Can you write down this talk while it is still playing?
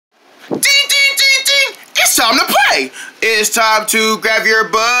time to play. It's time to grab your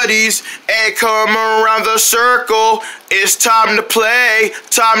buddies and come around the circle. It's time to play,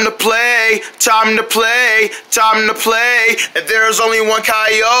 time to play, time to play, time to play. And there's only one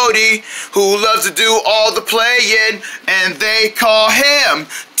coyote who loves to do all the playing, and they call him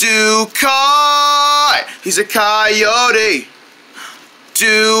Dokot. He's a coyote.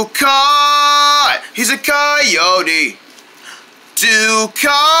 Dokot. He's a coyote.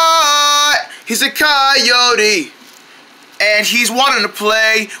 Dokot. He's a coyote. And he's wanting to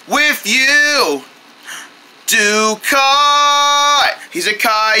play with you. Dokot. He's a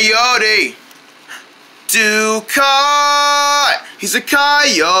coyote. Dokot. He's a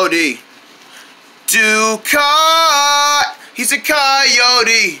coyote. Dokot. He's a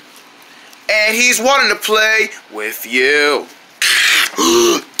coyote. And he's wanting to play with you.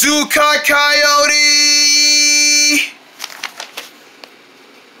 Dokot Coyote.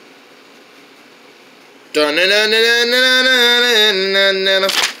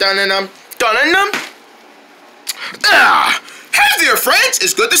 Hey there, friends!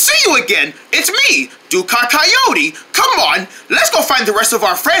 It's good to see you again. It's me, Dokot Coyote. Come on, let's go find the rest of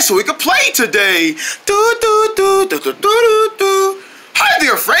our friends so we can play today. Hi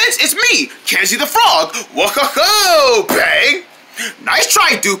there, friends! It's me, Kenzie the Frog. Whoa, bang! Nice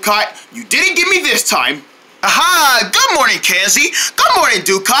try, Dokot. You didn't get me this time. Aha! Good morning, Kenzie. Good morning,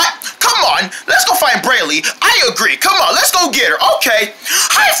 Dokot. Come on, let's go find Braylee. I agree. Come on, let's go get her. Okay.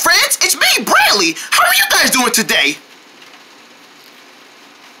 Hi, friends. It's me, Braylee. How are you guys doing today?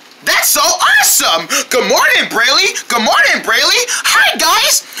 That's so awesome. Good morning, Braylee. Good morning, Braylee. Hi,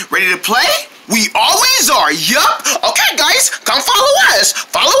 guys. Ready to play? We always are. Yup. Okay, guys, come follow us.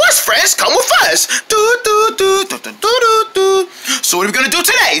 Follow us, friends. Come with us. So what are we gonna do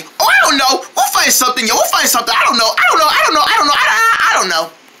today? Oh, I don't know. We'll find something. We'll find something. I don't know. I don't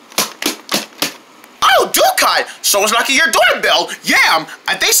know. Oh, Dokot, someone's knocking your doorbell. Yeah,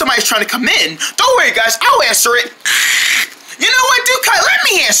 I think somebody's trying to come in. Don't worry, guys. I'll answer it. You know what, Dokot? Let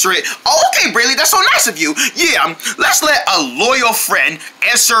me answer it. Oh, okay, Braylee. That's so nice of you. Yeah, let's let a loyal friend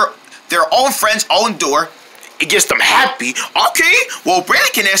answer their own friend's own door. It gets them happy. Okay, well,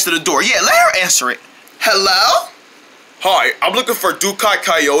 Braylee can answer the door. Yeah, let her answer it. Hello? Hi, I'm looking for Dokot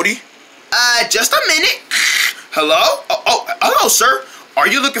Coyote. Just a minute. Hello? Oh, hello, sir. Are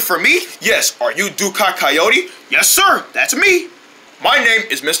you looking for me? Yes. Are you Dokot Coyote? Yes, sir. That's me. My name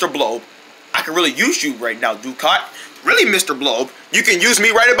is Mr. Blobe. I can really use you right now, Dokot. Really, Mr. Blobe? You can use me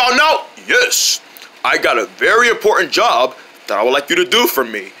right about now? Yes. I got a very important job that I would like you to do for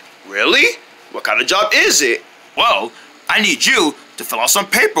me. Really? What kind of job is it? Well, I need you to fill out some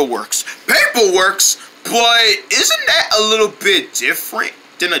paperworks. Paperworks? But isn't that a little bit different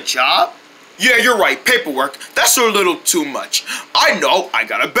than a job? Yeah, you're right. Paperwork. That's a little too much. I know. I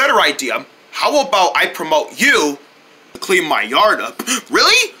got a better idea. How about I promote you to clean my yard up?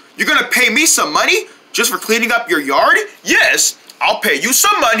 Really? You're gonna pay me some money just for cleaning up your yard? Yes, I'll pay you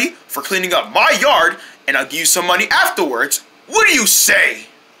some money for cleaning up my yard, and I'll give you some money afterwards. What do you say?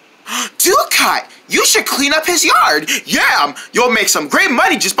 Dokot, you should clean up his yard. Yeah, you'll make some great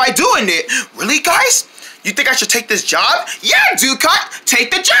money just by doing it. Really, guys? You think I should take this job? Yeah, Dokot,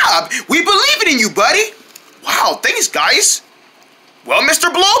 take the job. We believe in you, buddy. Wow, thanks, guys. Well, Mr.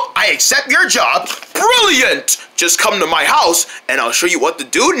 Blobe, I accept your job. Brilliant. Just come to my house, and I'll show you what to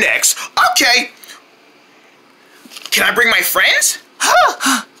do next. Okay. Can I bring my friends?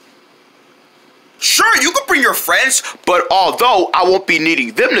 Sure, you can bring your friends, but although I won't be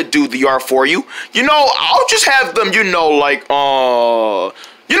needing them to do the yard for you, you know, I'll just have them, you know, like,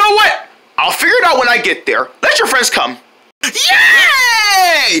 you know what? I'll figure it out when I get there. Let your friends come.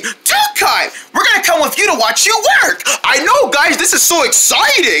 Yay! Dokot, we're gonna come with you to watch you work. I know, guys, this is so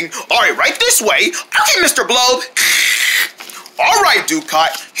exciting. All right, right this way. Okay, Mr. Blobe. All right,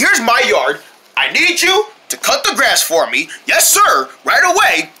 Dokot, here's my yard. I need you to cut the grass for me. Yes, sir, right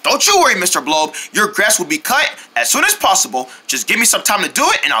away. Don't you worry, Mr. Blobe. Your grass will be cut as soon as possible. Just give me some time to do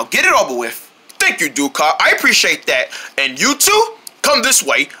it, and I'll get it over with. Thank you, Dokot. I appreciate that. And you two, come this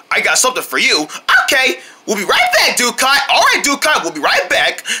way. I got something for you. Okay, we'll be right back, Dokot. All right, Dokot, we'll be right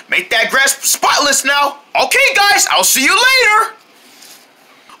back. Make that grass spotless now. Okay, guys, I'll see you later.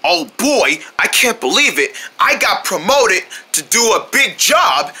 Oh boy, I can't believe it. I got promoted to do a big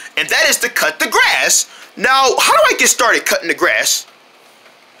job, and that is to cut the grass. Now, how do I get started cutting the grass?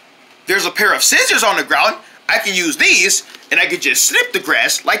 There's a pair of scissors on the ground. I can use these, and I can just snip the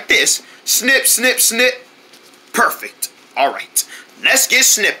grass like this. Snip, snip, snip. Perfect. All right, let's get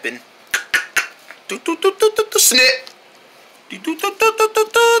snipping. Snip.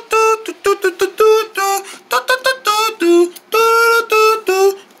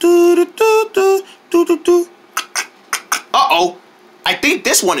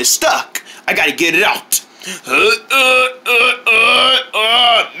 this one is stuck. I gotta get it out.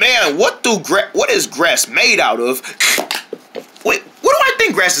 Man, what is grass made out of? Wait, what do I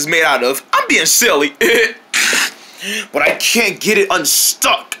think grass is made out of? I'm being silly. But I can't get it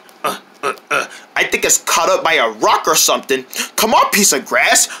unstuck. I think it's caught up by a rock or something. Come on, piece of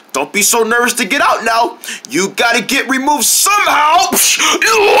grass. Don't be so nervous to get out now. You gotta get removed somehow.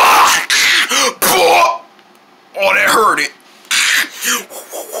 Oh, that hurt it.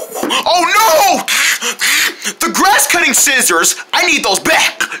 Oh no! The grass cutting scissors. I need those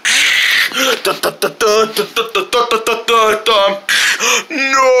back. No!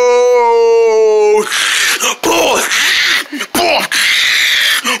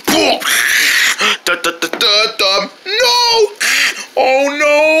 No! Oh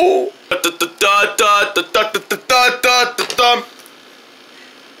no!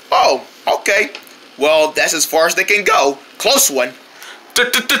 Oh, okay. Well, that's as far as they can go. Close one.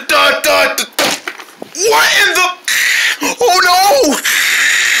 What in the? Oh no!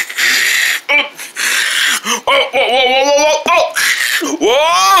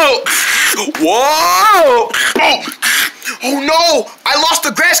 Whoa! Whoa! Oh no! I lost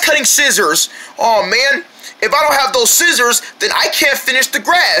the grass cutting scissors. Oh man! If I don't have those scissors, then I can't finish the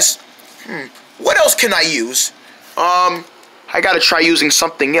grass. What else can I use? I gotta try using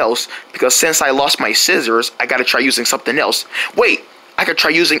something else, because since I lost my scissors, I gotta try using something else. Wait, I could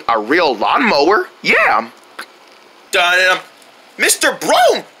try using a real lawnmower? Yeah. Mr.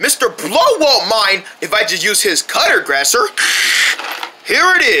 Blow won't mind if I just use his cutter grasser.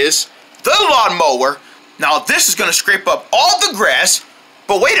 Here it is, the lawnmower. Now this is gonna scrape up all the grass,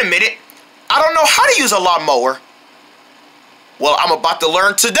 but wait a minute, I don't know how to use a lawnmower. Well, I'm about to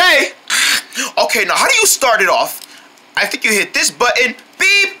learn today. Okay, now how do you start it off? I think you hit this button,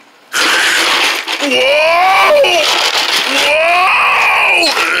 beep. Whoa! Whoa!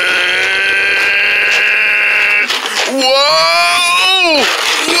 Whoa!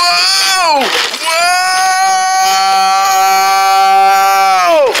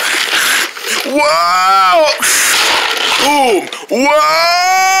 Whoa! Whoa!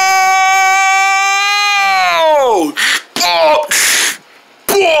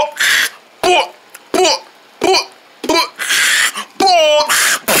 Whoa! Boom! Whoa!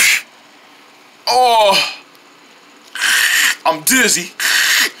 Oh, I'm dizzy.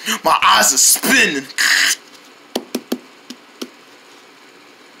 My eyes are spinning.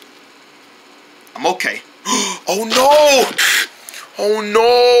 I'm okay. Oh no! Oh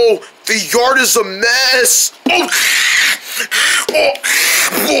no! The yard is a mess.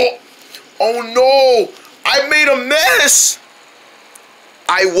 Oh no! I made a mess.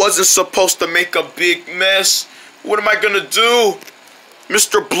 I wasn't supposed to make a big mess. What am I gonna do?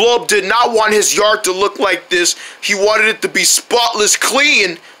 Mr. Blub did not want his yard to look like this. He wanted it to be spotless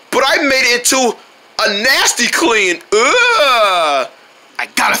clean, but I made it into a nasty clean. Ugh! I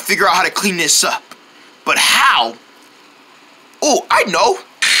gotta figure out how to clean this up. But how? Oh, I know.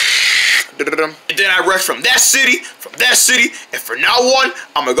 And then I rush from that city, and from now on,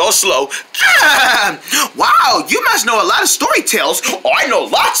 I'm gonna go slow. Wow, you must know a lot of story tales. Oh, I know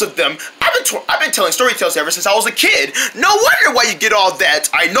lots of them. I've been telling story tales ever since I was a kid. No wonder why you get all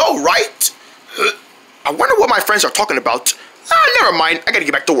that. I know, right? I wonder what my friends are talking about. Never mind, I gotta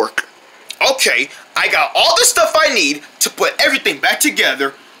get back to work. Okay, I got all the stuff I need to put everything back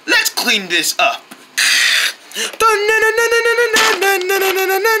together. Let's clean this up.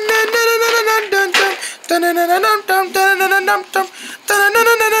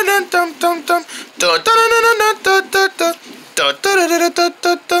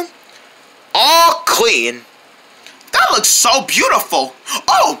 All clean. That looks so beautiful.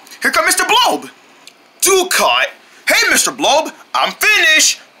 Oh, here comes Mr. Blob. Dokot. Hey, Mr. Blob, I'm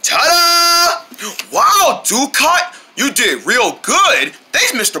finished. Ta-da! Wow, Dokot, you did real good.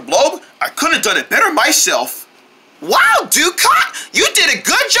 Thanks, Mr. Blob. I couldn't have done it better myself. Wow, Dokot, you did a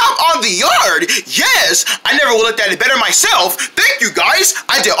good job on the yard. Yes, I never would have looked at it better myself. Thank you, guys.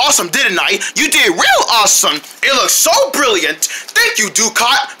 I did awesome, didn't I? You did real awesome. It looks so brilliant. Thank you,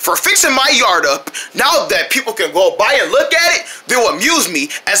 Dokot, for fixing my yard up. Now that people can go by and look at it, they will amuse me.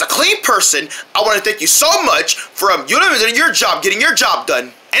 As a clean person, I want to thank you so much for doing your job, getting your job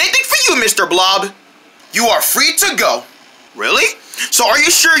done. Anything for you, Mr. Blob. You are free to go. Really? So are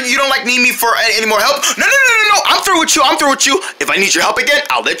you sure you don't need me for any more help? No. I'm through with you. If I need your help again,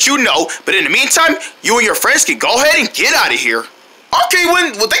 I'll let you know. But in the meantime, you and your friends can go ahead and get out of here. Okay,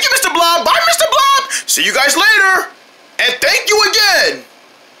 well, thank you, Mr. Blob. Bye, Mr. Blob. See you guys later. And thank you again.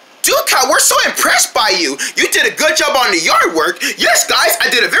 Dokot, we're so impressed by you. You did a good job on the yard work. Yes, guys, I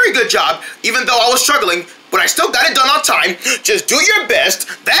did a very good job. job, even though I was struggling, but I still got it done on time. Just do your best.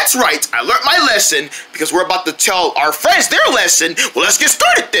 That's right, I learned my lesson, because we're about to tell our friends their lesson. Well, let's get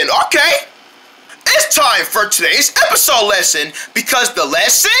started then, okay? It's time for today's episode lesson, because the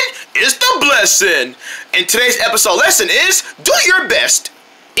lesson is the blessing. And today's episode lesson is, do your best.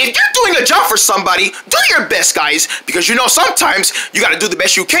 If you're doing a job for somebody, do your best, guys, because you know sometimes you gotta do the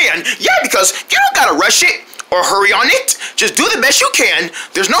best you can. Yeah, because you don't gotta rush it or hurry on it. Just do the best you can.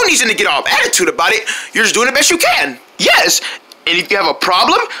 There's no reason to get all attitude about it. You're just doing the best you can. Yes, and if you have a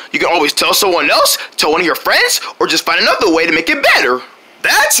problem, you can always tell someone else, tell one of your friends, or just find another way to make it better.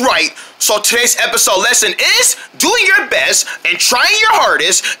 That's right. So today's episode lesson is doing your best and trying your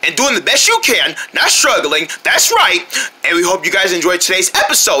hardest and doing the best you can, not struggling. That's right. And we hope you guys enjoyed today's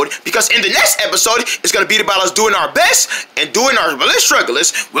episode, because in the next episode, it's going to be about us doing our best and doing our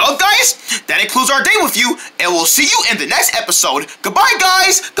strugglers. Well, guys, that includes our day with you, and we'll see you in the next episode. Goodbye,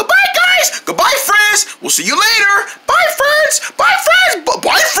 guys. Goodbye, guys. Goodbye, friends. We'll see you later. Bye, friends. Bye, friends.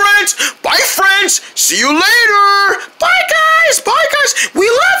 Bye, friends. Bye, friends. See you later. Bye, guys. Bye, guys. We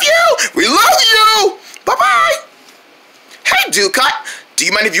love you. We love you! Bye-bye! Hey, Dokot, do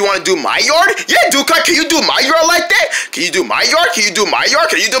you mind if you want to do my yard? Yeah, Dokot, can you do my yard like that? Can you do my yard? Can you do my yard?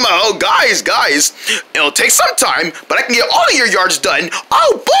 Can you do my... Oh, guys. It'll take some time, but I can get all of your yards done.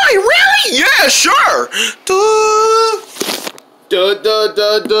 Oh, boy, really? Yeah, sure.